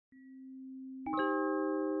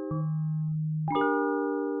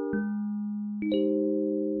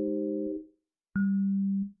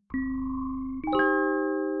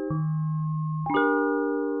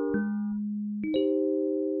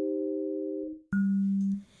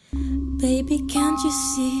Baby, can't you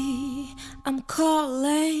see I'm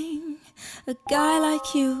calling? A guy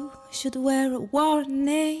like you should wear a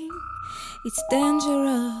warning. It's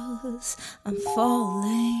dangerous, I'm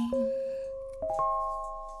falling.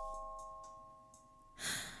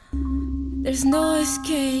 There's no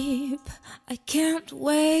escape, I can't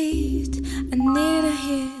wait. I need a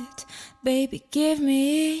hit, baby, give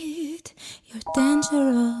me it. You're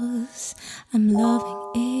dangerous, I'm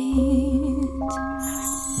loving it.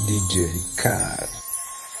 DJ Car.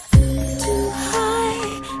 Too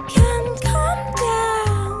high, can't come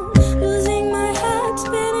down. Losing my head,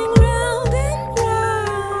 spinning round and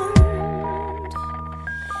round.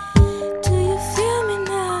 Do you feel me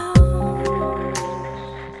now?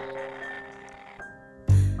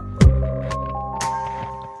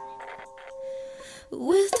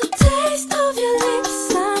 With the taste of your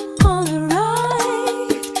lips, I'm on a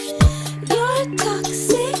ride. You're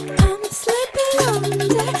toxic, I'm slipping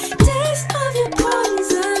under. Taste of your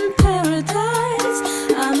poison paradise.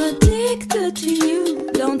 I'm addicted to you.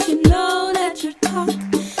 Don't you know that you're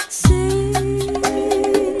toxic?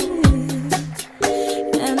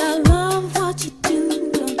 And I love what you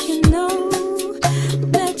do. Don't you know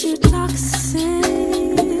that you're toxic?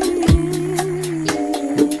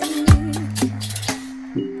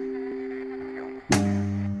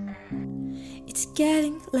 It's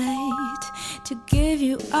getting late to give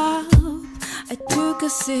you up. I took a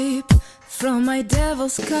sip from my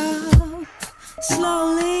devil's cup.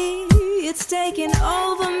 Slowly, it's taking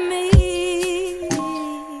over me.